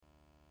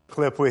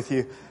clip with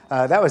you.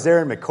 That was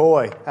Aaron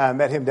McCoy. I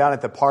met him down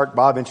at the park.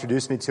 Bob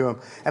introduced me to him.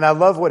 And I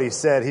love what he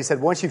said. He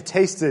said, once you've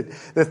tasted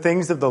the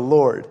things of the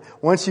Lord,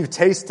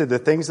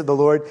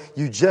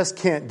 you just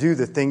can't do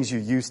the things you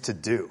used to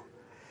do.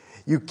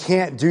 You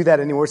can't do that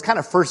anymore. It's kind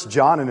of 1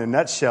 John in a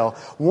nutshell.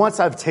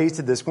 Once I've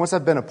tasted this, once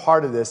I've been a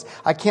part of this,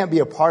 I can't be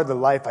a part of the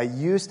life I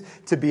used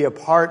to be a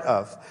part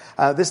of.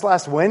 This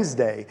last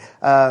Wednesday,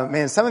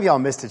 some of y'all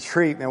missed a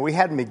treat. Man, we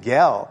had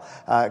Miguel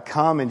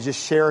come and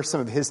just share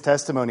some of his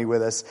testimony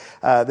with us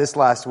this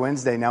last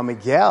Wednesday. Now,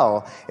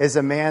 Miguel is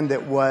a man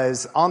that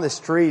was on the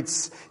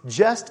streets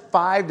just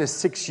 5 to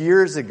 6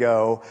 years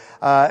ago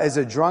as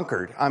a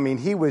drunkard. I mean,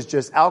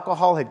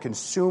 alcohol had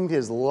consumed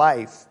his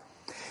life.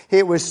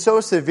 It was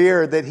so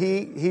severe that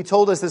he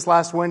told us this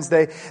last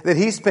Wednesday that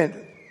he spent,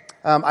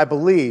 I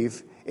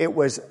believe, it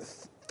was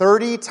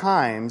 30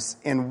 times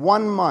in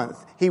 1 month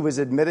he was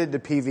admitted to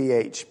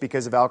PVH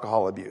because of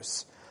alcohol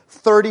abuse.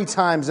 30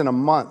 times in a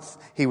month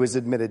he was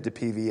admitted to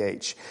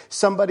PVH.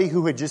 Somebody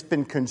who had just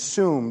been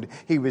consumed.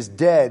 He was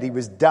dead. He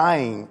was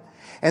dying.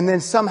 And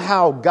then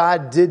somehow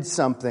God did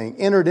something,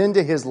 entered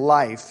into his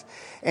life,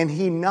 and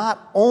he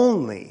not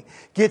only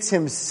gets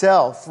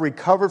himself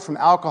recovered from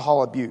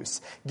alcohol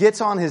abuse, gets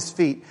on his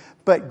feet,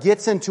 but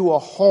gets into a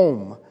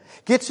home.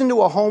 Gets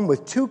into a home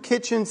with 2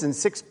 kitchens and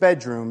 6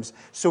 bedrooms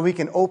so he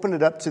can open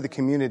it up to the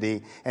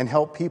community and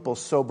help people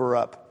sober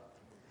up.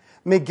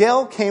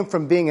 Miguel came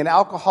from being an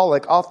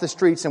alcoholic off the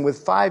streets, and with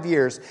 5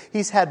 years,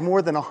 he's had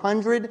more than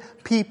 100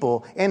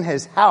 people in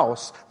his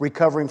house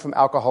recovering from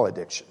alcohol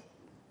addiction.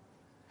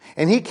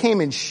 And he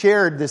came and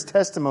shared this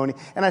testimony.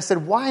 And I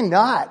said, why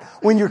not?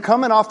 When you're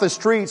coming off the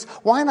streets,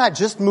 why not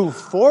just move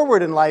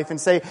forward in life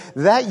and say,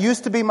 that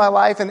used to be my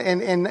life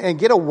and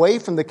get away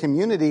from the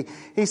community?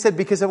 He said,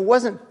 because if it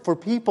wasn't for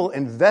people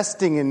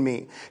investing in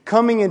me,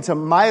 coming into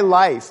my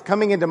life,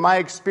 coming into my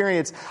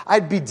experience,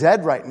 I'd be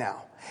dead right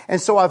now.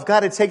 And so I've got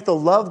to take the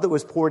love that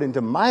was poured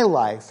into my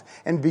life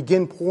and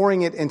begin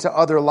pouring it into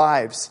other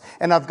lives.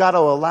 And I've got to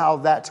allow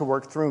that to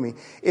work through me.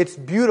 It's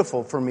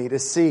beautiful for me to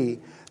see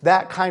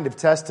that kind of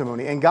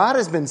testimony. And God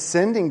has been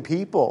sending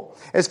people.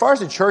 As far as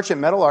the church at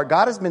Metal Art,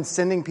 God has been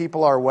sending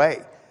people our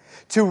way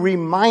to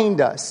remind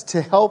us,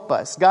 to help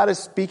us. God is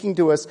speaking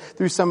to us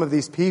through some of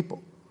these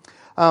people.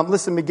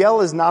 Listen,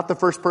 Miguel is not the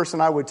first person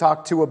I would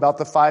talk to about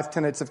the 5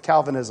 tenets of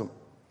Calvinism.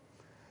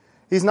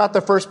 He's not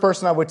the first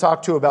person I would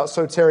talk to about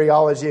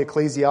soteriology,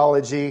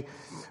 ecclesiology,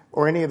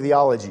 or any of the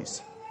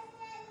ologies.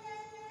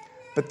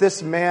 But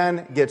this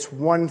man gets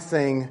one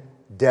thing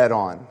dead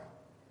on.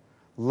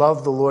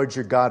 Love the Lord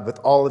your God with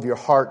all of your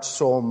heart,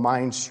 soul,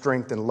 mind,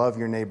 strength, and love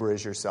your neighbor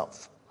as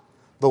yourself.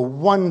 The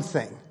one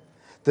thing,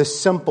 the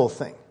simple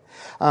thing.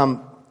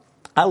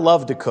 I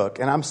love to cook,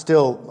 and I'm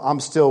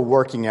still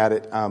working at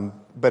it,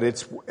 but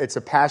it's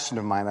a passion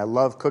of mine. I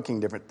love cooking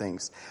different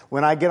things.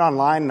 When I get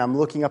online and I'm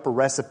looking up a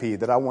recipe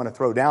that I want to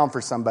throw down for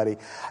somebody,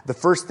 the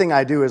first thing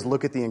I do is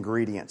look at the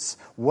ingredients.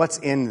 What's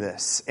in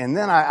this? And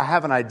then I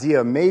have an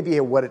idea maybe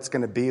of what it's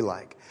going to be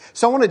like.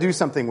 So I want to do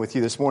something with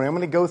you this morning. I'm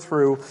going to go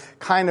through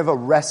kind of a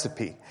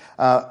recipe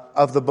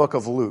of the book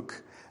of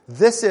Luke.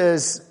 This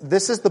is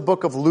the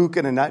book of Luke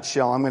in a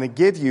nutshell. I'm going to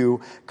give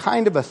you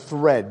kind of a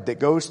thread that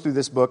goes through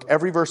this book.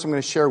 Every verse I'm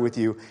going to share with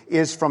you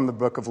is from the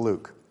book of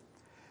Luke.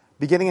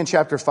 Beginning in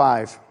chapter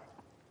 5,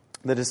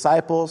 the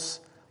disciples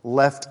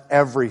left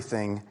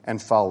everything and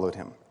followed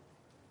him.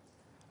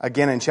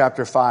 Again in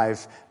chapter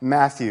 5,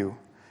 Matthew,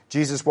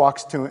 Jesus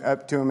walks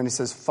up to him and he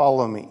says,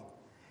 "Follow me."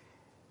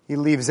 He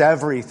leaves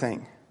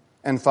everything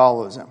and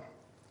follows him.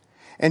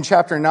 In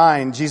chapter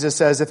 9, Jesus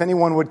says, "If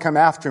anyone would come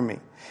after me,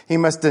 he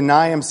must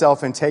deny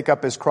himself and take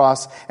up his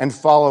cross and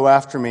follow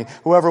after me.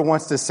 Whoever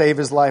wants to save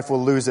his life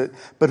will lose it,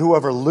 but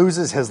whoever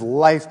loses his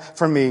life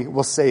for me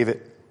will save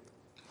it."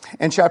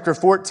 In chapter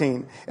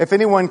 14, "If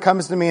anyone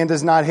comes to me and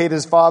does not hate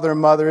his father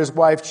and mother, his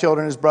wife,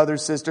 children, his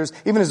brothers, sisters,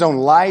 even his own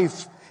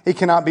life, he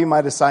cannot be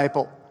my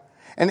disciple.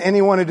 And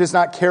anyone who does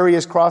not carry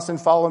his cross and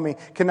follow me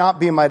cannot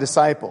be my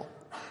disciple."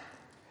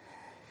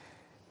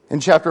 In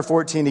chapter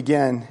 14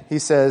 again, he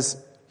says,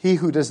 "He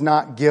who does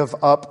not give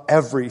up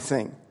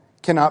everything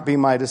cannot be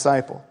my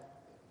disciple."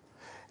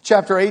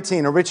 Chapter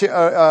 18, a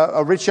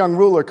rich young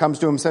ruler comes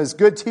to him and says,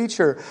 "Good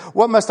teacher,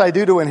 what must I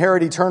do to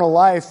inherit eternal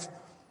life?"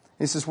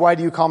 He says, "Why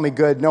do you call me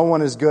good? No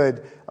one is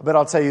good. But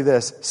I'll tell you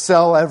this,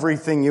 sell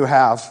everything you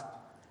have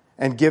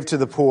and give to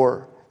the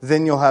poor.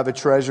 Then you'll have a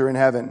treasure in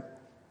heaven."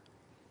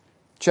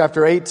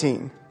 Chapter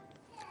 18,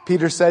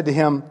 Peter said to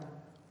him,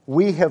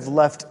 "We have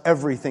left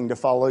everything to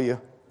follow you."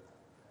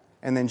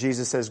 And then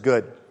Jesus says,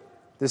 "Good."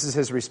 This is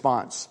his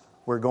response.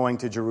 "We're going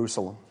to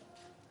Jerusalem."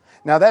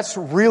 Now that's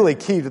really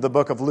key to the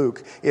book of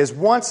Luke, is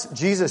once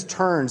Jesus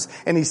turns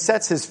and he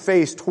sets his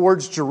face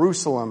towards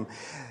Jerusalem,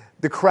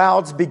 the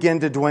crowds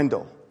begin to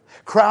dwindle.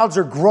 Crowds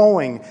are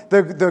growing.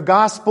 The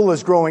gospel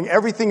is growing.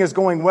 Everything is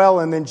going well.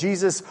 And then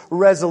Jesus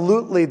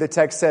resolutely, the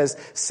text says,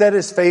 set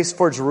his face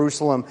for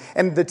Jerusalem.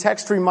 And the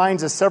text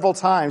reminds us several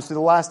times through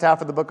the last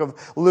half of the book of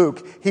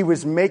Luke, he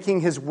was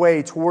making his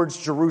way towards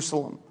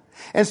Jerusalem.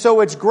 And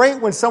so it's great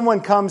when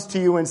someone comes to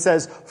you and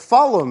says,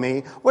 follow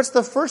me. What's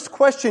the first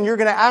question you're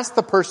going to ask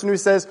the person who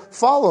says,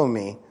 follow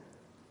me?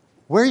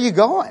 Where are you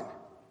going?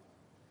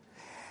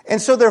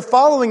 And so they're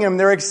following him.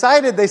 They're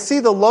excited. They see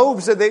the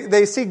loaves.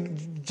 They see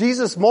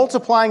Jesus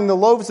multiplying the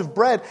loaves of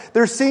bread.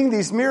 They're seeing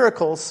these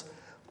miracles.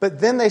 But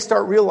then they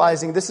start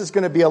realizing this is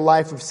going to be a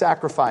life of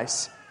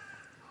sacrifice.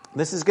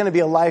 This is going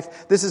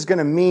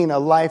to mean a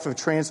life of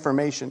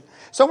transformation.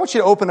 So I want you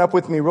to open up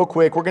with me real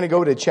quick. We're going to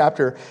go to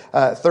chapter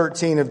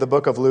 13 of the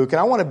book of Luke. And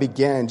I want to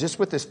begin just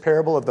with this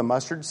parable of the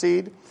mustard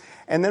seed.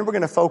 And then we're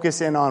going to focus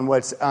in on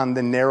what's on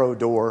the narrow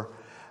door.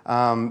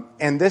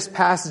 And this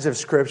passage of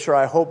Scripture,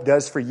 I hope,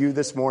 does for you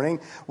this morning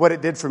what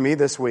it did for me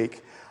this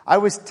week. I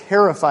was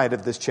terrified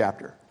of this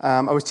chapter.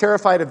 I was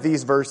terrified of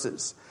these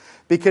verses.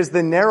 Because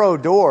the narrow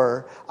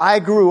door, I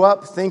grew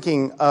up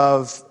thinking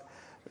of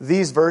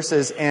these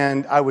verses,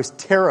 and I was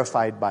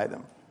terrified by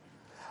them.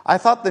 I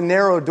thought the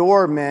narrow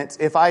door meant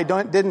if I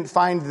didn't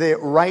find the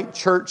right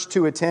church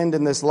to attend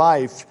in this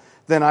life,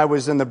 then I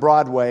was in the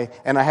broad way,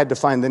 and I had to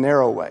find the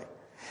narrow way.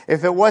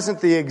 If it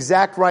wasn't the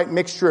exact right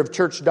mixture of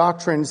church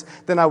doctrines,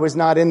 then I was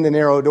not in the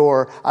narrow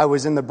door, I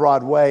was in the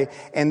broad way.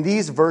 And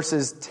these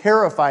verses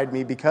terrified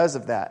me because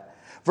of that.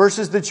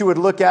 Verses that you would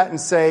look at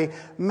and say,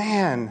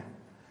 man,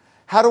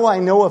 how do I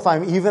know if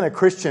I'm even a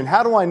Christian?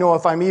 How do I know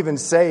if I'm even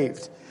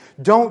saved?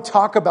 Don't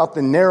talk about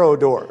the narrow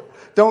door.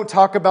 Don't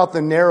talk about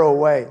the narrow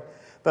way.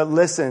 But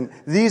listen,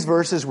 these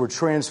verses were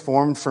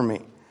transformed for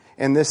me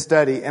in this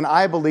study. And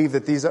I believe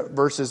that these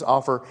verses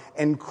offer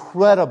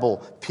incredible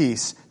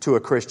peace to a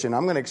Christian.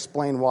 I'm going to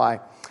explain why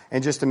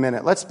in just a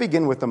minute. Let's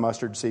begin with the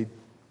mustard seed.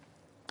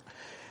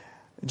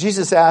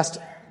 Jesus asked,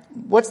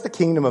 what's the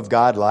kingdom of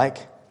God like?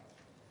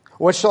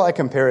 What shall I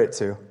compare it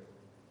to?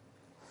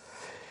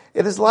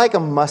 It is like a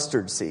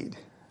mustard seed,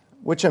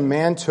 which a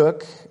man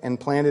took and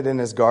planted in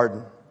his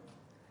garden.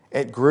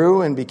 It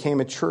grew and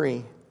became a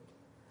tree,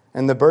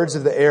 and the birds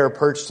of the air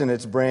perched in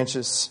its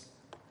branches.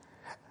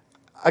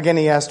 Again,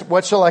 he asked,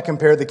 what shall I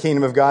compare the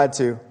kingdom of God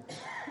to?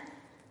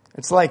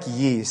 It's like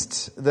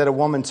yeast that a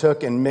woman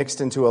took and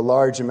mixed into a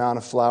large amount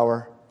of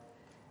flour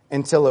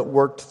until it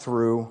worked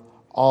through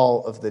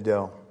all of the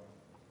dough.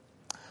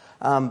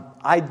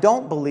 I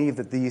don't believe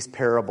that these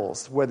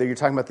parables, whether you're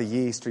talking about the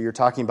yeast or you're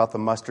talking about the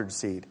mustard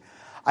seed,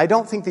 I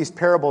don't think these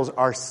parables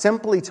are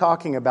simply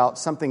talking about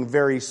something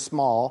very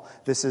small.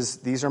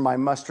 These are my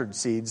mustard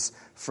seeds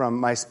from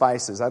my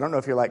spices. I don't know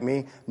if you're like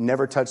me,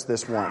 never touched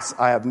this once.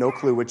 I have no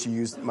clue what you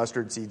use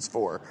mustard seeds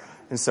for.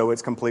 And so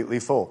it's completely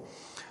full.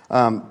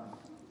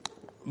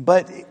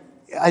 But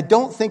I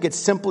don't think it's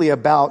simply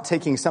about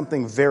taking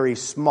something very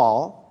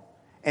small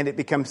and it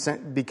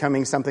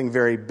becoming something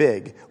very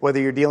big. Whether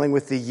you're dealing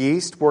with the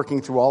yeast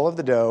working through all of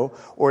the dough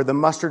or the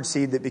mustard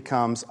seed that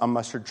becomes a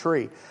mustard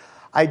tree.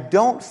 I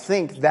don't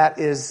think that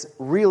is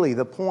really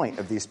the point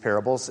of these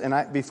parables,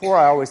 and before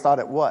I always thought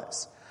it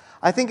was.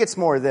 I think it's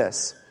more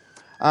this.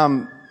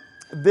 And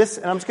I'm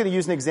just going to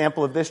use an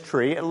example of this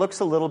tree. It looks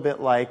a little bit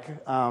like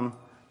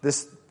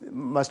this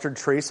mustard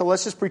tree, so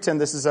let's just pretend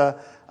this is a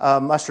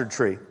mustard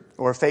tree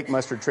or a fake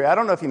mustard tree. I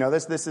don't know if you know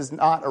this. This is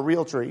not a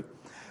real tree.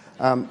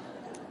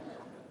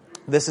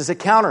 This is a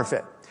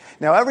counterfeit.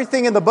 Now,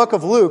 everything in the book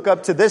of Luke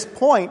up to this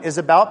point is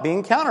about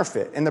being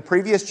counterfeit. In the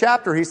previous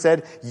chapter, he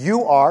said,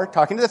 you are,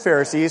 talking to the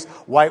Pharisees,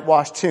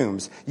 whitewashed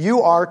tombs.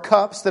 You are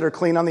cups that are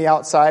clean on the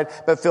outside,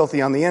 but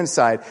filthy on the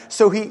inside.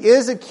 So he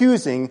is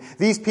accusing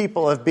these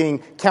people of being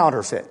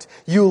counterfeit.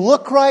 You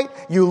look right,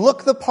 you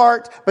look the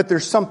part, but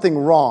there's something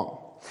wrong.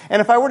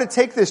 And if I were to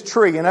take this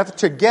tree and if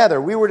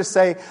together we were to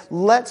say,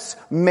 let's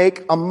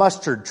make a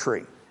mustard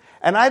tree.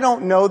 And I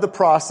don't know the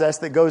process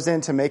that goes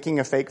into making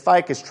a fake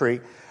ficus tree,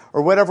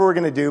 or whatever we're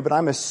going to do, but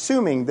I'm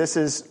assuming this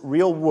is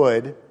real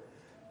wood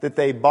that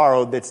they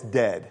borrowed that's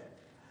dead.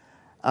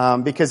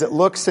 Because it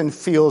looks and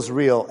feels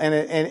real.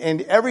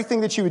 And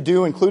everything that you would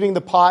do, including the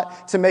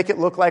pot, to make it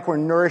look like we're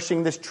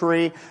nourishing this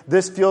tree.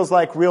 This feels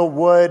like real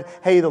wood.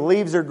 Hey, the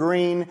leaves are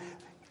green.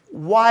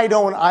 Why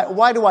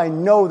do I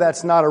know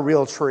that's not a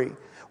real tree?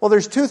 Well,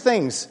 there's two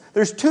things.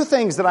 There's two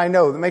things that I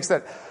know that makes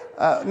that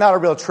not a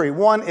real tree.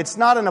 One, it's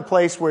not in a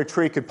place where a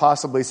tree could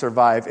possibly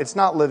survive. It's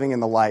not living in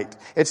the light.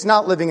 It's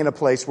not living in a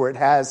place where it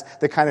has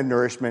the kind of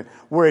nourishment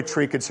where a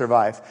tree could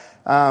survive.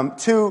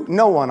 Two,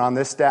 no one on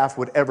this staff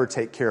would ever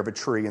take care of a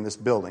tree in this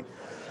building.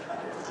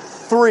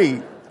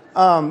 Three,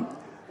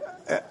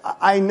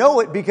 I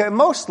know it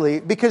mostly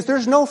because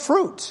there's no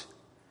fruit.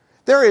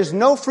 There is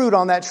no fruit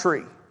on that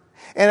tree.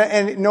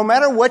 And no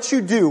matter what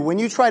you do, when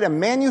you try to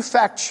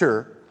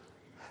manufacture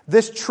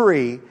this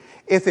tree,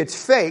 if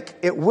it's fake,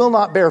 it will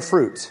not bear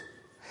fruit.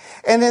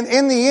 And then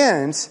in the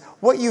end,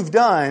 what you've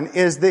done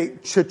is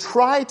to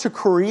try to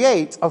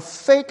create a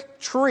fake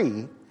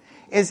tree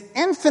is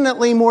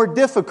infinitely more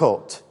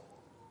difficult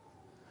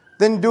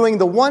than doing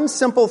the one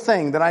simple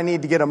thing that I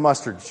need to get a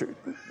mustard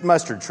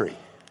tree.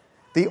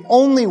 The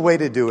only way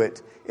to do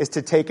it is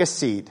to take a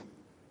seed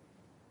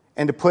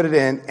and to put it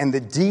in, and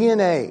the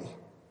DNA,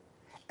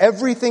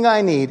 everything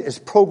I need is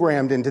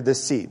programmed into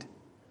this seed.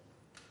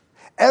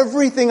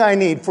 Everything I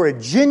need for a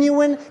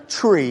genuine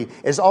tree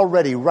is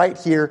already right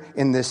here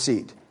in this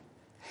seed.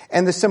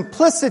 And the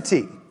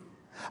simplicity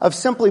of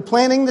simply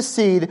planting the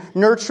seed,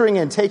 nurturing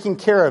and taking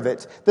care of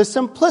it, the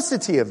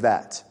simplicity of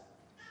that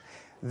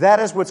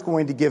is what's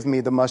going to give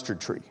me the mustard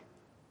tree.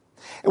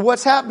 And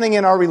what's happening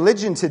in our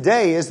religion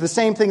today is the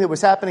same thing that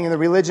was happening in the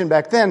religion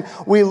back then.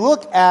 We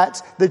look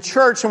at the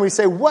church and we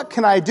say, what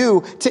can I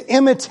do to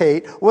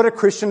imitate what a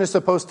Christian is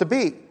supposed to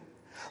be?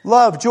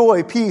 Love,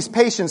 joy, peace,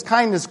 patience,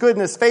 kindness,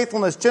 goodness,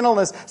 faithfulness,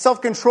 gentleness,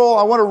 self-control.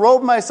 I want to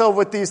robe myself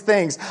with these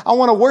things. I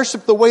want to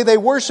worship the way they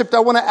worshiped. I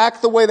want to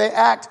act the way they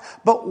act.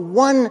 But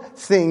one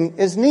thing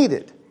is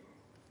needed.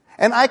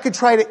 And I could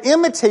try to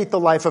imitate the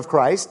life of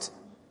Christ.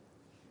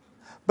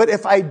 But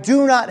if I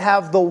do not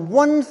have the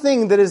one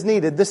thing that is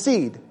needed, the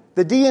seed,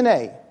 the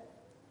DNA,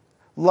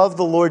 love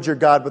the Lord your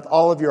God with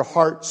all of your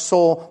heart,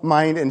 soul,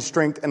 mind, and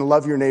strength, and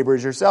love your neighbor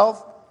as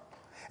yourself.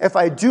 If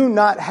I do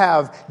not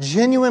have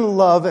genuine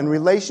love and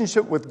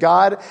relationship with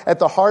God at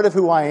the heart of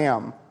who I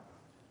am,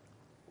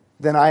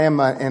 then I am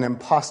an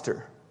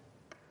imposter.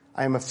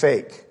 I am a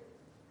fake.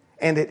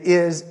 And it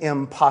is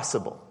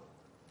impossible.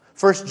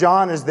 1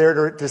 John is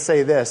there to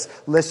say this.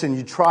 Listen,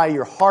 you try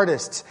your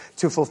hardest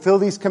to fulfill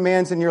these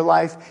commands in your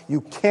life.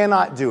 You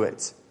cannot do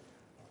it.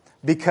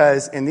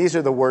 Because, and these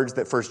are the words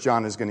that 1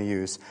 John is going to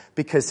use,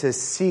 because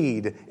his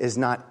seed is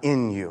not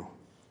in you.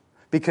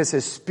 Because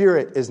his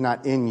spirit is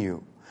not in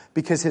you.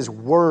 Because his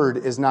word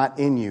is not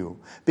in you.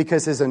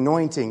 Because his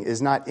anointing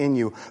is not in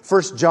you.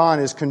 1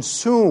 John is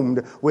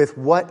consumed with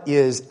what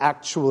is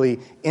actually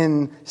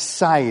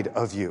inside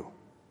of you.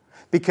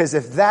 Because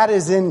if that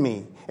is in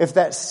me, if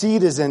that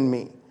seed is in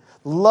me,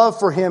 love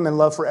for him and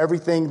love for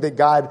everything that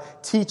God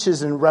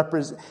teaches and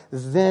represents,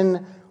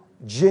 then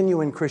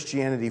genuine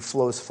Christianity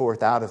flows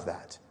forth out of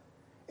that.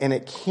 And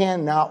it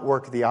cannot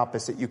work the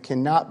opposite. You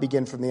cannot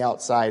begin from the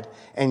outside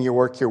and you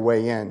work your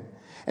way in.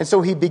 And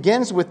so he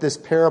begins with this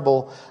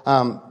parable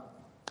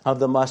of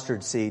the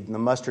mustard seed and the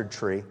mustard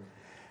tree.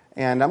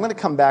 And I'm going to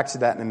come back to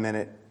that in a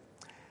minute.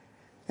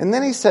 And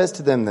then he says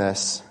to them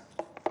this.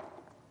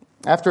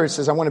 After it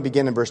says, I want to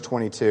begin in verse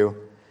 22.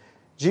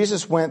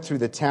 Jesus went through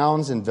the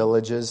towns and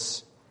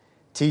villages,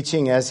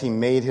 teaching as he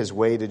made his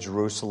way to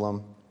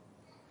Jerusalem.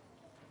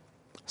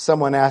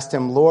 Someone asked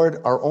him,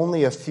 Lord, are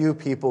only a few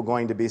people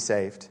going to be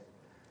saved?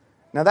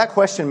 Now that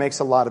question makes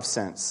a lot of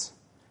sense.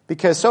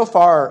 Because so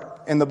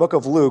far in the book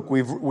of Luke,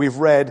 we've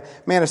read,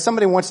 man, if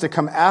somebody wants to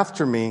come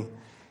after me,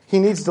 he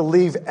needs to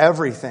leave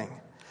everything.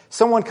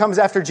 Someone comes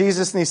after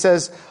Jesus and he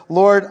says,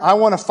 Lord, I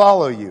want to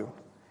follow you.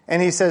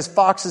 And he says,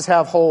 foxes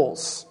have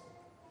holes.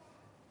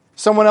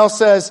 Someone else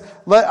says,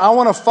 I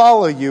want to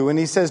follow you. And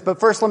he says, but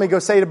first let me go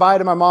say goodbye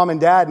to my mom and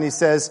dad. And he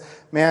says,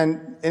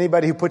 man,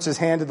 anybody who puts his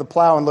hand to the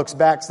plow and looks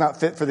back is not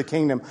fit for the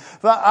kingdom.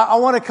 But I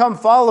want to come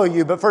follow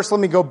you, but first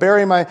let me go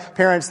bury my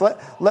parents.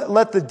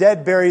 Let the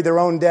dead bury their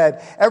own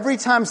dead. Every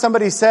time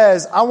somebody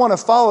says, I want to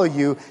follow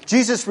you,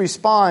 Jesus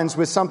responds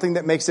with something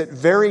that makes it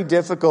very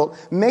difficult,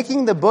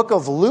 making the book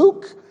of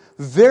Luke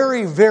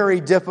very, very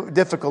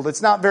difficult.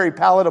 It's not very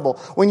palatable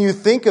when you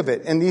think of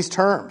it in these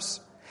terms.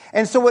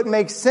 And so it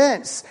makes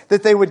sense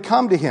that they would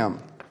come to him.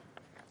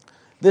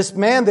 This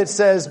man that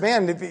says,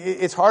 man,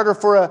 it's harder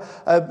for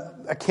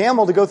a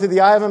camel to go through the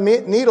eye of a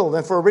needle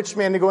than for a rich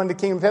man to go into the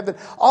kingdom of heaven.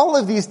 All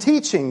of these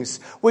teachings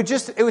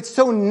it was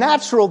so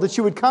natural that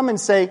you would come and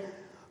say,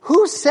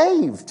 who's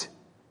saved?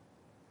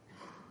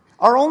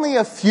 Are only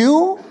a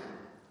few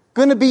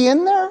going to be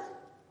in there?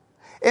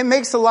 It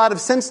makes a lot of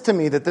sense to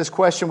me that this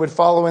question would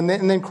follow. And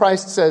then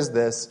Christ says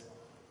this,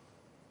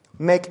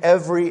 make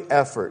every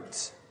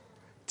effort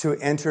to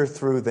enter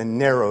through the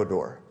narrow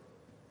door.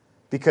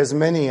 Because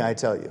many, I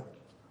tell you,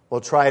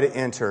 will try to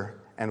enter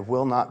and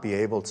will not be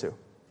able to.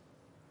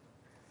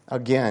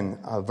 Again,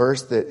 a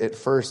verse that at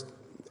first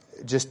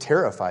just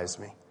terrifies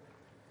me.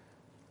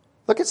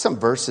 Look at some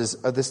verses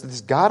of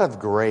this God of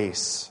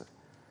grace.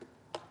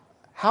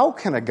 How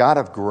can a God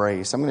of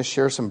grace, I'm going to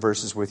share some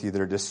verses with you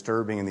that are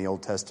disturbing in the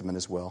Old Testament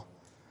as well.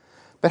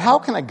 But how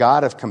can a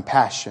God of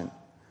compassion,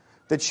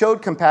 that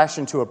showed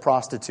compassion to a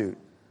prostitute,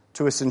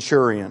 to a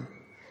centurion,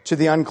 to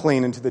the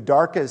unclean, and to the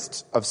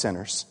darkest of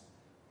sinners,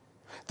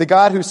 the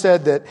God who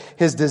said that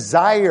his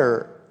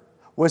desire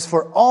was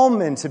for all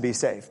men to be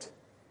saved,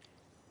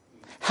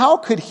 how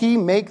could he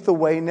make the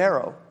way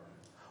narrow?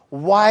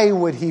 Why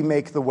would he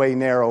make the way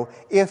narrow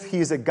if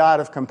he's a God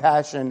of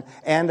compassion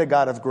and a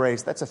God of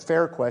grace? That's a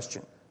fair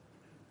question.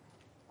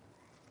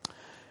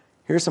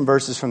 Here's some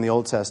verses from the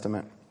Old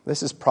Testament.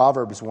 This is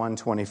Proverbs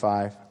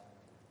 1:25.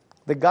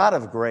 The God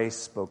of grace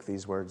spoke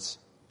these words.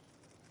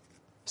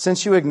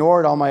 Since you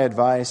ignored all my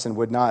advice and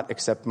would not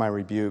accept my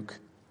rebuke,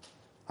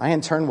 I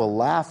in turn will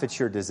laugh at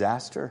your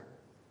disaster.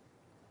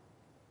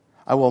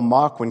 I will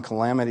mock when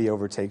calamity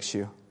overtakes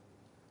you.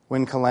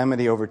 When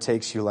calamity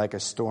overtakes you like a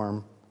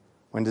storm.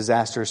 When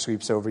disaster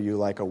sweeps over you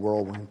like a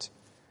whirlwind.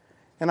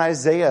 In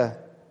Isaiah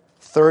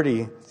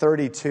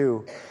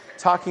 30:32,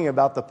 talking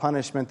about the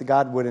punishment that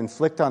God would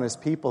inflict on his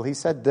people, he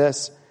said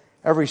this,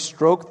 every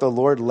stroke the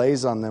Lord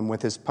lays on them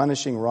with his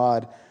punishing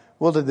rod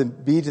will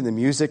be to the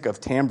music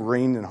of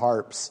tambourine and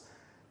harps.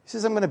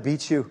 says, I'm going to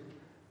beat you.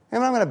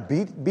 And I'm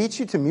going to beat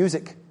you to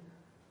music.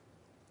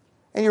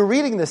 And you're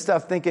reading this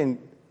stuff thinking,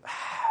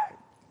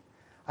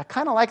 I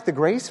kind of like the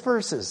grace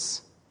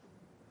verses.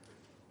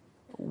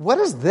 What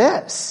is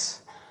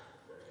this?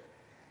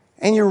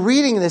 And you're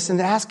reading this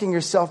and asking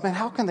yourself, man,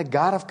 how can the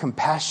God of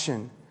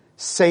compassion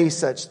say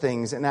such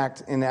things and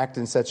act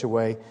in such a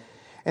way?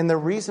 And the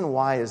reason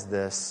why is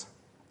this.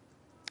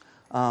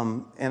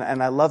 And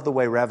I love the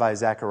way Rabbi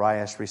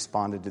Zacharias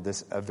responded to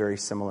this, a very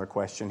similar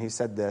question. He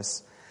said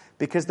this,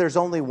 because there's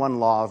only one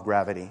law of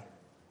gravity.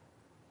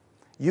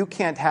 You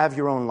can't have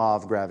your own law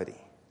of gravity.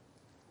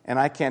 And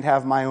I can't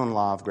have my own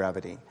law of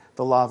gravity.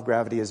 The law of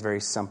gravity is very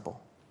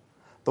simple.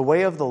 The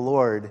way of the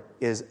Lord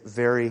is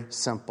very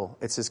simple.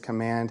 It's His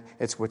command.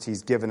 It's what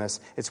He's given us.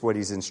 It's what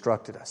He's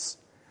instructed us.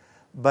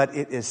 But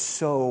it is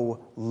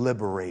so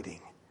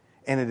liberating.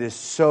 And it's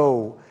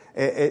so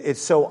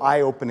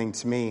eye-opening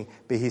to me.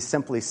 But He's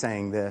simply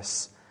saying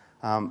this,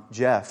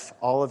 Jeff,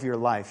 all of your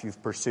life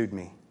you've pursued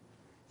me.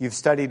 You've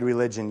studied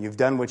religion. You've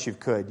done what you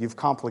could. You've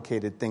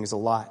complicated things a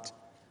lot.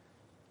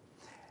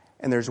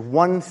 And there's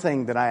one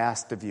thing that I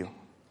asked of you.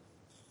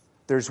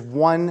 There's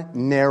one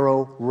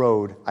narrow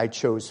road I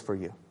chose for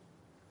you.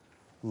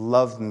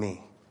 Love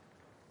me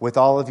with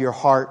all of your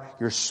heart,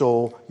 your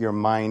soul, your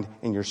mind,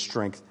 and your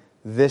strength.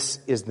 This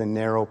is the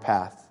narrow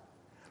path.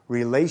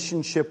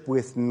 Relationship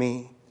with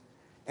me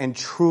and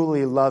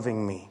truly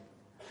loving me.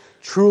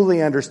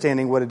 Truly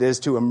understanding what it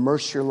is to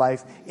immerse your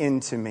life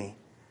into me.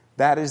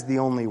 That is the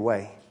only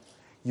way.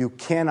 You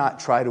cannot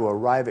try to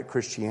arrive at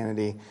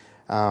Christianity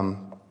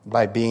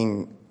by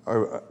being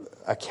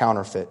a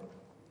counterfeit.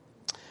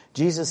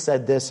 Jesus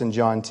said this in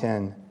John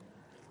 10,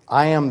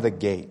 I am the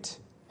gate.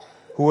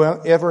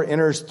 Whoever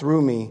enters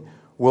through me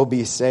will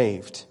be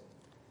saved.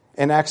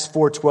 In Acts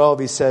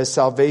 4:12, he says,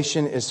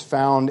 salvation is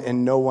found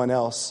in no one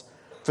else,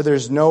 for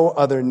there's no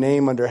other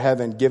name under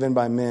heaven given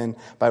by men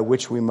by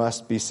which we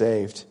must be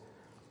saved.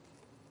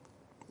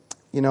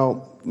 You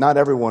know, not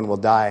everyone will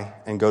die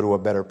and go to a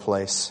better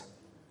place,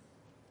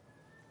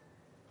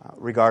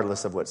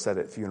 regardless of what's said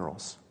at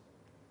funerals.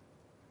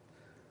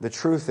 The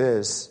truth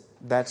is,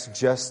 that's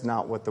just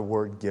not what the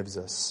Word gives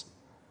us.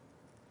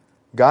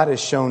 God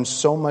has shown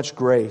so much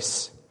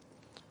grace,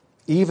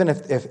 even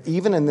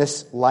in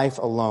this life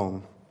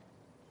alone.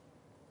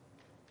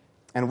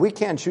 And we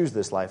can't choose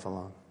this life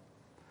alone.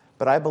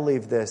 But I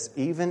believe this,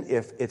 even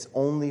if it's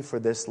only for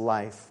this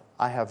life,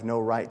 I have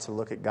no right to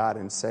look at God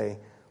and say,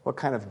 what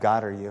kind of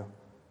God are you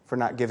for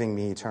not giving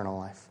me eternal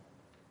life?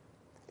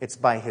 It's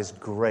by His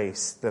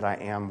grace that I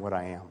am what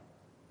I am.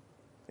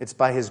 It's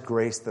by His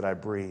grace that I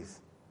breathe.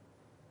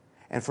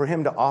 And for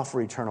Him to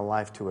offer eternal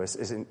life to us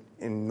is an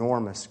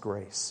enormous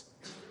grace.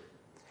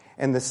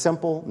 And the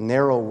simple,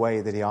 narrow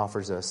way that He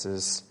offers us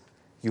is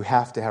you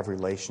have to have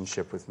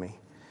relationship with me.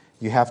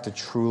 You have to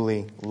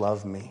truly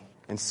love me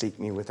and seek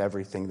me with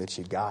everything that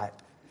you got.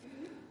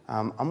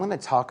 I'm going to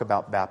talk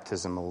about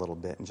baptism a little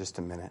bit in just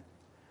a minute.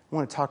 I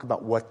want to talk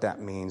about what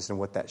that means and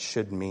what that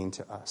should mean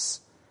to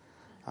us.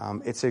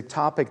 It's a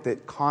topic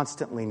that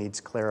constantly needs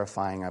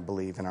clarifying, I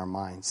believe, in our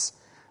minds,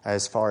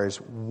 as far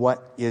as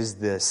what is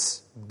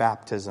this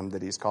baptism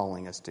that He's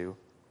calling us to.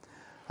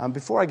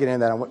 Before I get into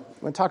that, I want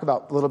to talk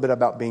a little bit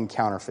about being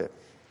counterfeit.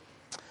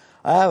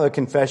 I have a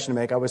confession to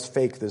make. I was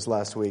fake this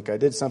last week. I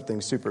did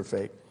something super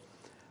fake.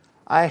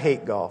 I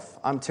hate golf.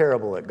 I'm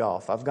terrible at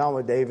golf. I've gone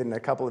with David and a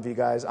couple of you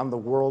guys. I'm the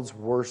world's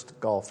worst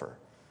golfer.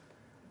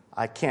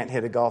 I can't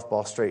hit a golf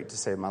ball straight to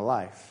save my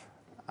life.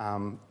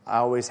 I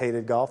always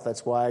hated golf.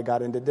 That's why I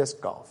got into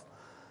disc golf.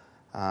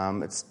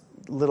 It's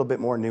a little bit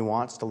more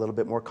nuanced, a little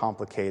bit more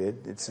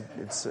complicated.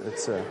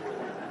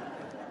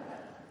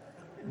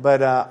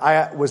 But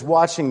I was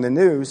watching the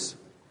news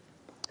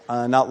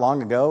not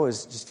long ago. It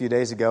was just a few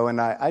days ago, and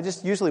I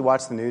just usually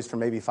watch the news for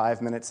maybe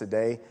 5 minutes a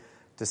day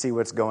to see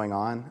what's going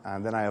on.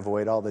 Then I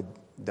avoid all the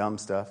dumb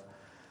stuff.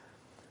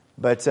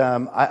 But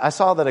I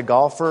saw that a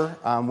golfer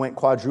went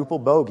quadruple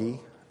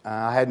bogey.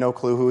 I had no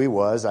clue who he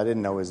was. I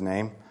didn't know his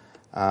name.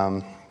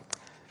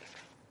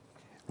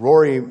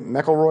 Rory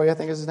McIlroy, I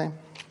think is his name.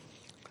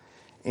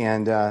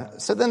 And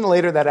so then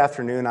later that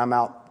afternoon, I'm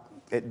out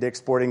at Dick's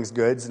Sporting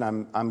Goods,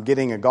 and I'm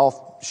getting a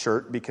golf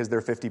shirt because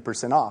they're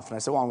 50% off. And I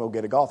said, well, I'm going to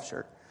go get a golf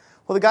shirt.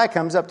 Well, the guy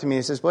comes up to me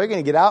and says, well, you're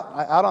going to get out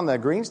on the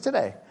greens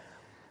today?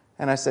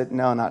 And I said,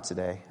 no, not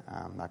today.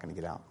 I'm not going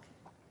to get out.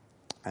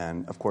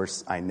 And, of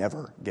course, I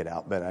never get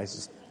out, but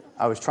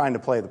I was trying to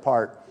play the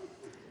part.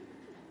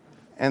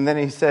 And then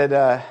he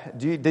said,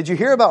 did you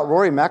hear about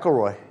Rory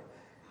McIlroy?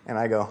 And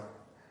I go,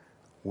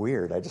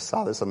 weird, I just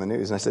saw this on the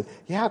news. And I said,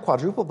 yeah,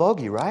 quadruple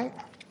bogey, right?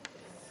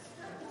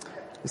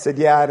 He said,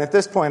 yeah. And at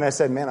this point, I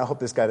said, man, I hope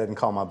this guy didn't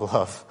call my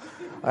bluff.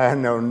 I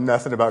know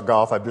nothing about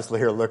golf. I'm just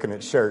here looking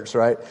at shirts,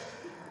 right?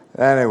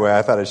 Anyway,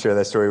 I thought I'd share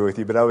that story with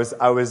you. But I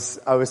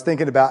was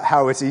thinking about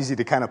how it's easy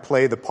to kind of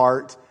play the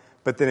part.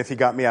 But then if he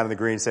got me out of the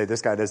green, say,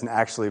 this guy doesn't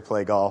actually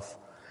play golf.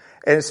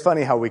 And it's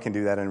funny how we can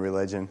do that in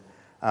religion.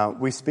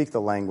 We speak the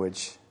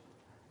language.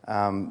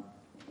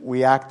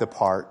 We act the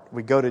part.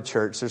 We go to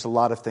church. There's a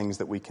lot of things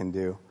that we can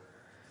do.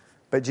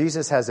 But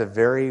Jesus has a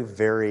very,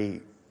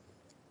 very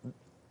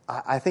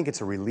I think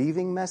it's a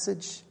relieving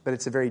message, but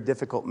it's a very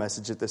difficult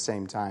message at the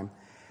same time.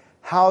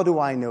 How do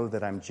I know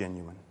that I'm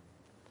genuine?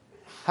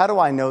 How do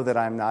I know that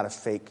I'm not a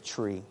fake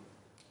tree?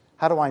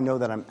 How do I know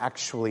that I'm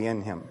actually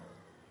in him?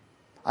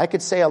 I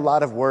could say a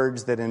lot of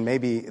words that in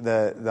maybe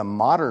the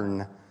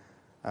modern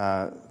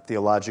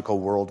theological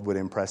world would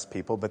impress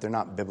people, but they're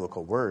not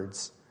biblical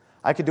words.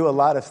 I could do a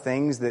lot of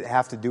things that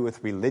have to do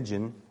with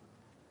religion.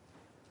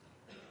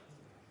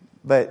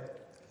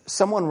 But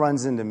someone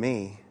runs into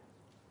me,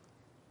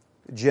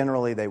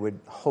 generally they would,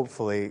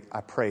 hopefully,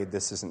 I pray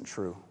this isn't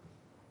true.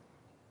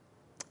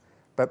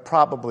 But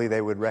probably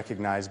they would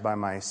recognize by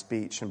my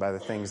speech and by the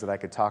things that I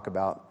could talk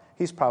about,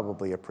 he's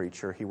probably a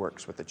preacher, he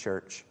works with the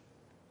church.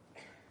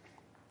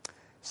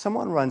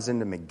 Someone runs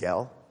into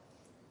Miguel.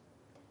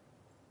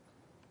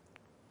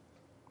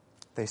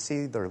 They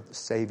see their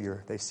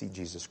Savior, they see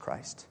Jesus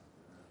Christ.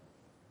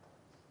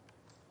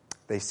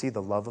 They see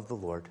the love of the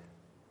Lord.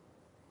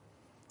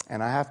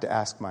 And I have to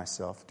ask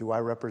myself, do I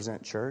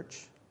represent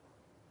church?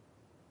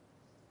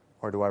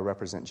 Or do I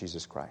represent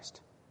Jesus Christ?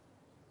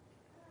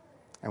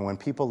 And when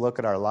people look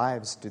at our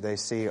lives, do they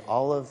see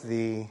all of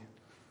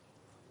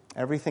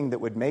everything that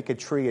would make a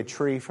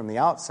tree from the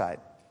outside?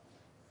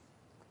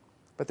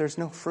 But there's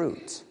no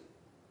fruit.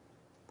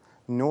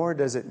 Nor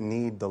does it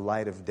need the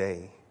light of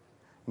day.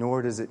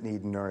 Nor does it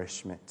need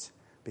nourishment.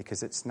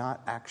 Because it's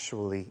not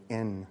actually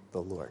in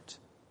the Lord.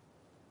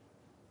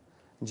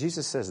 And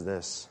Jesus says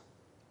this,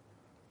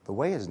 the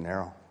way is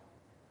narrow.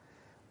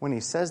 When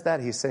he says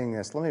that, he's saying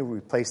this. Let me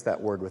replace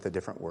that word with a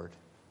different word.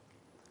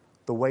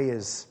 The way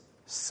is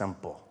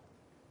simple.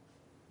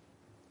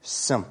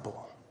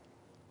 Simple.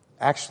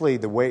 Actually,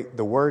 the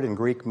word in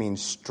Greek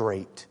means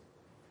straight.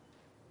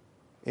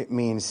 It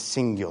means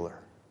singular.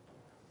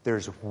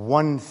 There's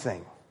one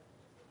thing,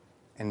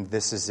 and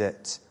this is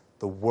it.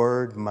 The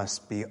word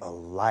must be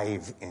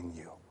alive in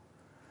you.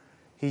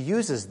 He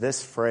uses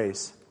this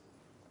phrase,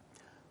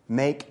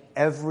 make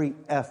every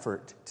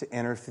effort to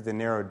enter through the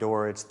narrow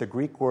door. It's the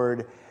Greek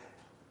word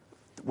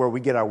where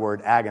we get our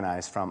word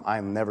agonize from. I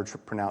never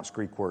pronounce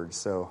Greek words,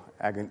 so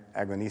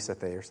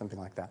agonisate or something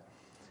like that.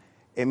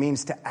 It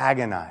means to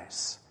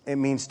agonize. It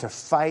means to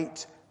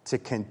fight, to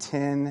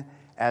contend,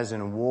 as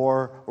in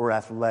war or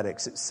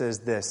athletics. It says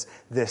this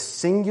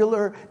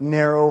singular,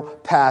 narrow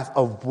path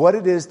of what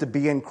it is to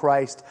be in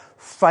Christ.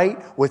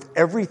 Fight with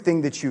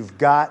everything that you've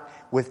got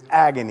with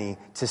agony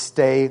to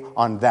stay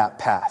on that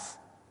path.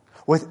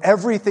 With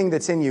everything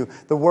that's in you.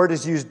 The word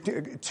is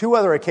used two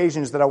other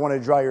occasions that I want to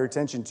draw your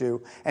attention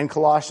to, and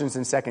Colossians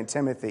and 2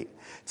 Timothy.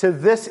 To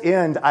this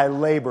end I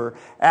labor,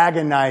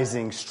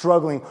 agonizing,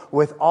 struggling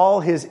with all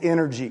his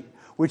energy,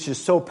 which is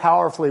so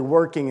powerfully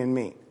working in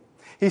me.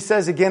 He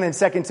says again in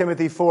 2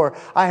 Timothy 4,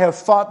 I have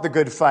fought the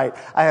good fight.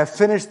 I have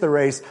finished the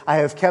race. I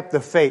have kept the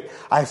faith.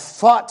 I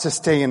fought to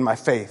stay in my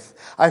faith.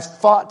 I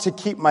fought to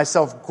keep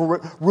myself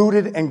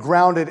rooted and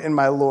grounded in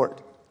my Lord.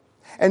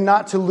 And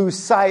not to lose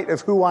sight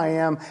of who I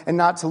am and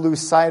not to lose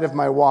sight of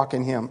my walk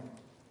in him.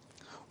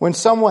 When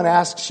someone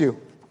asks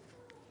you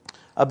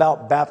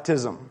about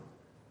baptism,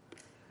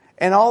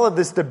 and all of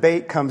this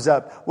debate comes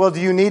up, well,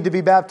 do you need to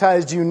be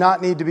baptized? Do you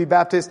not need to be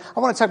baptized? I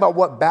want to talk about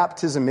what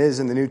baptism is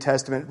in the New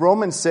Testament.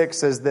 Romans 6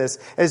 says this,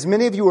 as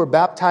many of you were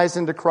baptized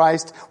into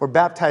Christ, were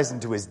baptized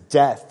into his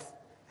death.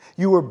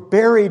 You were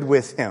buried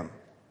with him.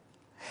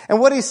 And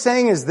what he's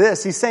saying is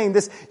this. He's saying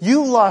this,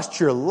 you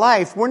lost your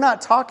life. We're not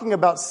talking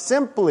about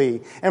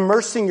simply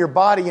immersing your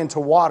body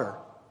into water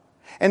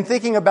and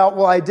thinking about,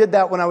 well, I did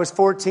that when I was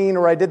 14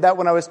 or I did that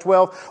when I was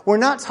 12. We're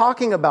not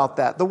talking about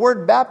that. The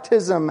word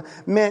baptism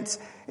meant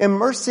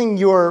immersing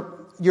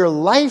your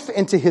life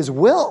into his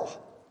will.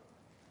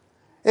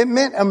 It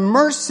meant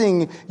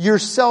immersing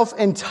yourself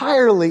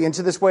entirely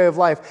into this way of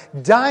life,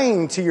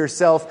 dying to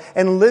yourself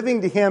and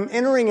living to him,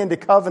 entering into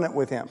covenant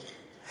with him.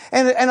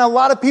 And a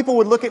lot of people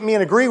would look at me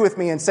and agree with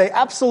me and say,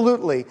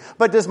 absolutely,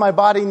 but does my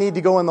body need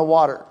to go in the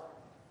water?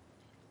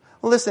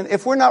 Well, listen,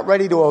 if we're not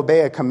ready to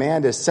obey a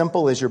command as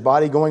simple as your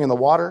body going in the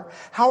water,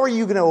 how are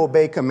you going to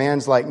obey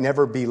commands like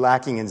never be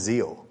lacking in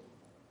zeal?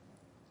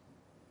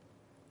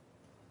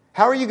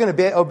 How are you going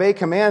to obey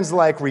commands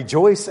like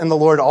rejoice in the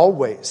Lord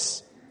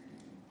always?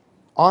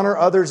 Honor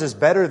others as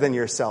better than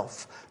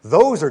yourself.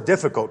 Those are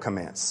difficult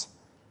commands.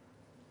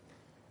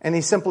 And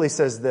he simply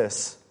says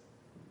this,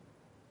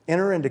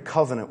 enter into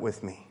covenant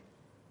with me.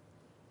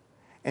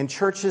 And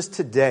churches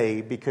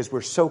today, because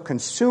we're so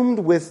consumed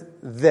with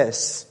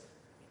this,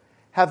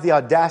 have the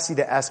audacity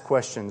to ask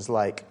questions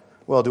like,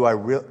 well, do I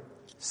really...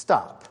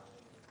 Stop.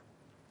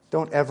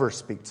 Don't ever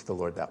speak to the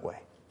Lord that way.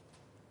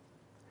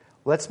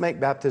 Let's make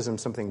baptism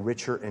something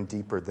richer and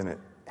deeper than it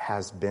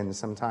has been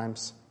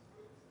sometimes.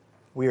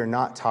 We are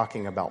not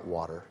talking about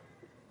water.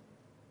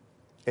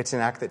 It's an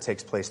act that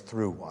takes place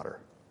through water.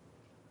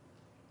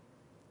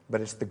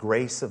 But it's the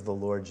grace of the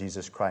Lord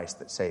Jesus Christ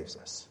that saves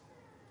us.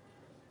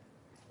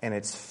 And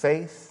it's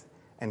faith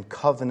and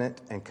covenant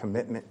and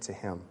commitment to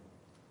him.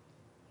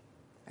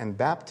 And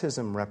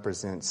baptism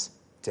represents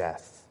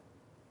death.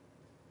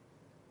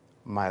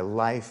 My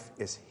life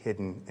is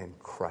hidden in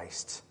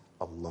Christ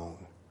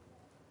alone.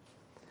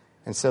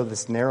 And so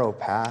this narrow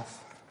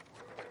path,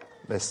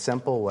 this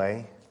simple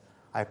way,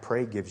 I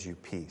pray gives you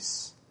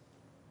peace.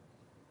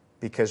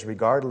 Because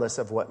regardless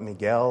of what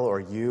Miguel or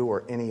you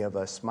or any of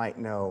us might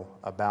know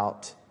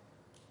about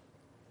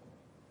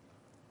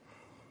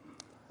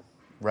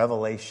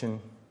Revelation,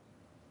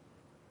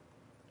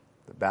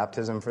 the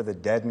baptism for the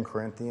dead in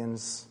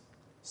Corinthians,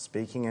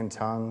 speaking in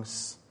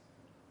tongues,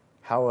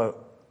 how a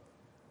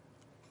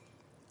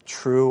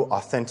true,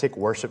 authentic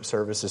worship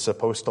service is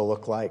supposed to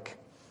look like,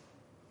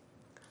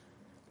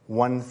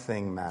 one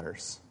thing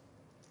matters,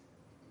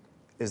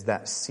 is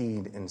that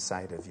seed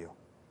inside of you.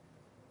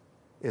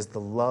 Is the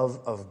love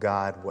of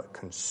God what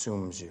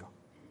consumes you?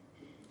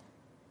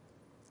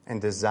 And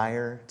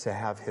desire to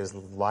have His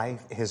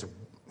life,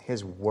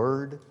 His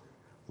word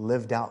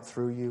lived out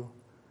through you,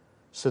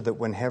 so that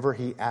whenever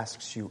He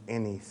asks you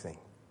anything,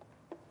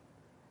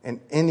 and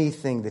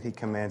anything that He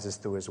commands us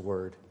through His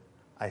word,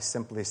 I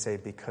simply say,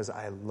 because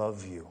I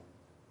love you,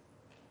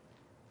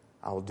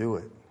 I'll do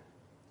it.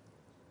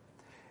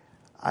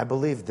 I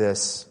believe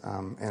this,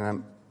 and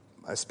I'm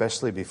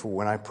especially before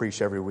when I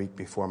preach every week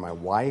before my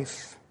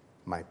wife,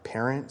 my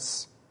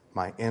parents,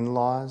 my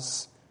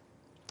in-laws,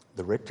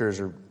 the Richters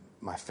are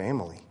my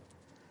family,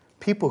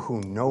 people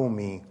who know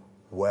me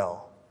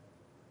well.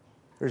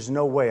 There's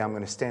no way I'm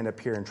going to stand up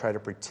here and try to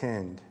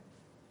pretend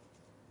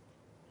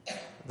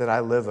that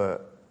I live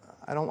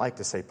I don't like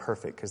to say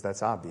perfect because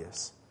that's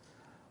obvious,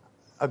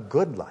 a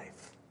good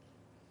life.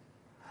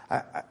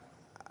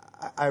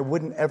 I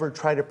wouldn't ever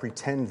try to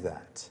pretend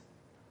that.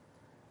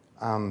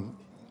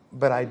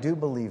 But I do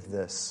believe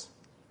this,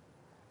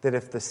 that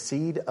if the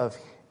seed of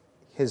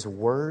His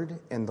word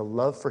and the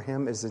love for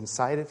Him is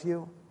inside of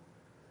you,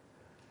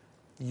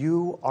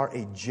 you are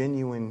a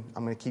genuine,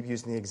 I'm going to keep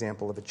using the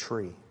example of a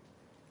tree.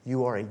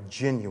 You are a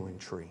genuine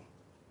tree.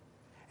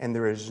 And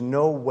there is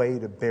no way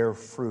to bear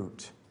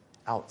fruit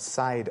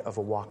outside of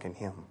a walk in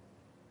Him.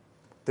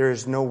 There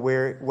is no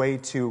way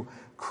to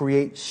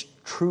create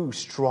true,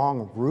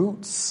 strong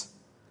roots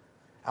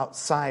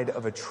outside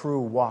of a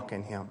true walk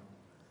in Him.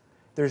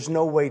 There's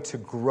no way to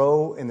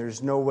grow, and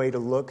there's no way to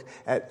look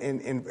at,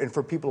 and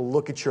for people to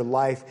look at your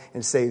life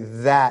and say,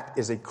 that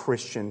is a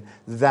Christian,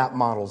 that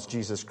models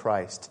Jesus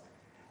Christ,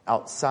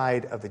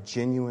 outside of a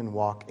genuine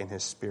walk in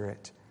His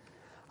Spirit.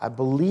 I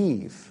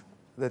believe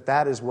that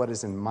that is what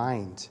is in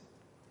mind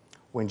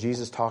when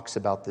Jesus talks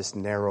about this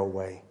narrow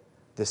way,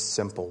 this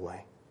simple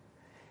way.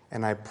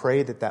 And I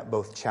pray that that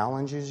both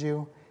challenges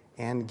you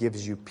and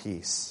gives you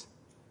peace,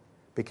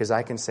 because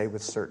I can say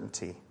with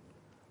certainty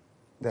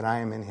that I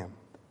am in Him.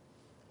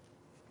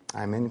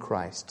 I'm in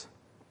Christ,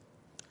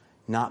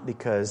 not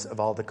because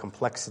of all the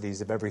complexities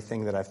of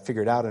everything that I've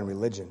figured out in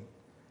religion,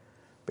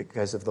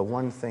 because of the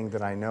one thing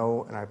that I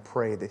know and I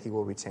pray that He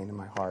will retain in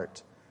my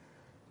heart,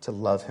 to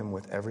love Him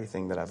with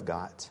everything that I've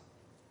got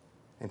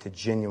and to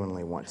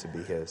genuinely want to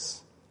be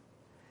His.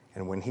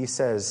 And when He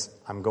says,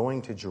 I'm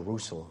going to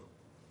Jerusalem,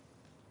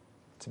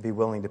 to be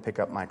willing to pick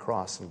up my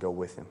cross and go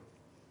with Him.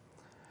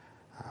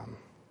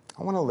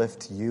 I want to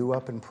lift you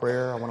up in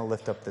prayer. I want to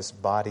lift up this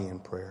body in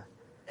prayer.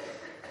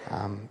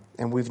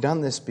 And we've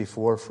done this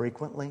before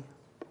frequently,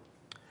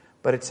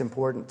 but it's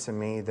important to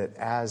me that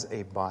as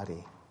a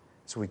body,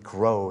 as we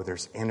grow,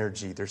 there's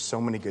energy, there's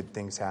so many good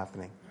things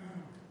happening,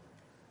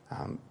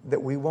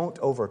 that we won't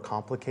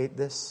overcomplicate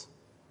this,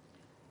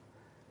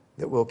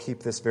 that we'll keep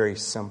this very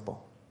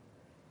simple,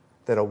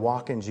 that a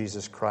walk in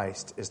Jesus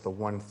Christ is the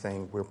one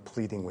thing we're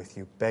pleading with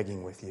you,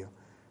 begging with you,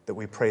 that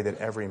we pray that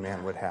every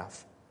man would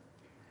have.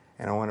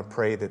 And I want to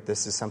pray that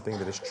this is something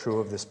that is true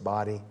of this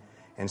body,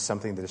 and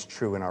something that is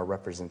true in our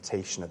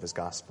representation of His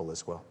gospel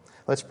as well.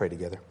 Let's pray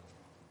together.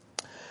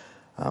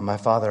 My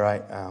Father,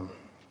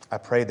 I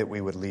pray that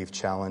we would leave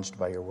challenged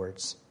by your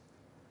words.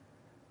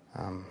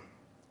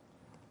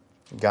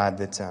 God,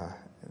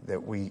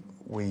 that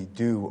we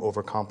do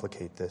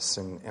overcomplicate this,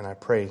 and I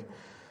pray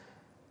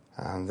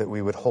that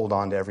we would hold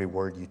on to every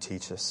word you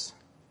teach us,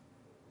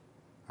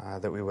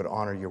 that we would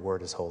honor your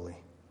word as holy.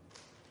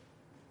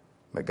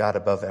 But God,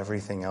 above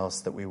everything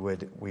else, that we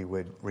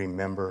would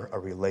remember a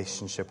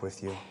relationship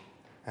with you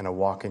and a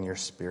walk in your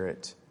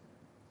Spirit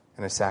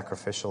and a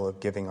sacrificial of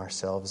giving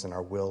ourselves and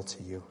our will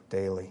to you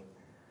daily.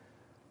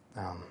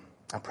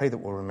 I pray that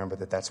we'll remember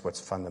that that's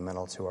what's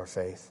fundamental to our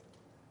faith.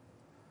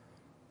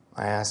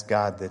 I ask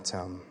God that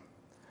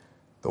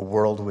the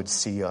world would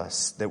see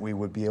us, that we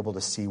would be able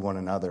to see one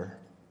another,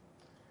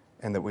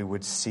 and that we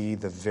would see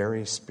the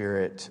very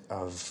Spirit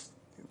of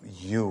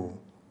you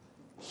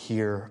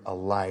here,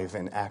 alive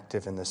and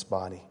active in this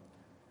body.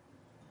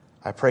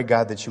 I pray,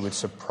 God, that you would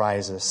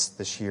surprise us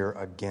this year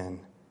again,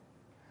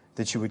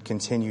 that you would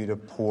continue to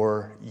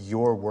pour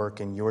your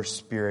work and your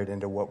Spirit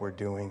into what we're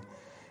doing,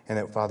 and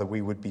that, Father,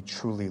 we would be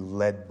truly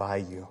led by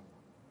you.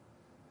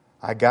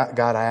 God,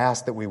 I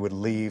ask that we would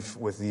leave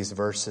with these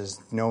verses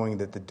knowing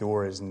that the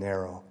door is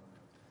narrow.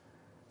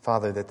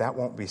 Father, that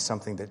won't be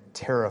something that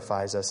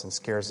terrifies us and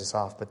scares us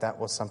off, but that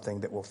will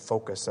something that will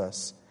focus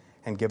us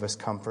and give us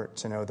comfort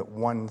to know that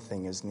one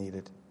thing is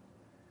needed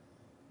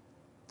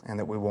and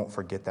that we won't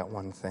forget that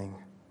one thing.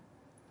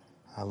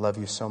 I love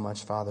you so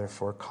much, Father,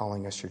 for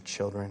calling us your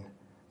children,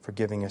 for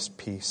giving us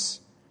peace,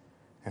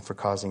 and for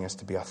causing us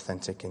to be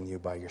authentic in you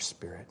by your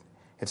Spirit.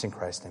 It's in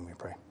Christ's name we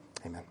pray.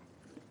 Amen.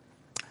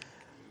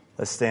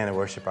 Let's stand and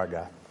worship our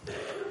God.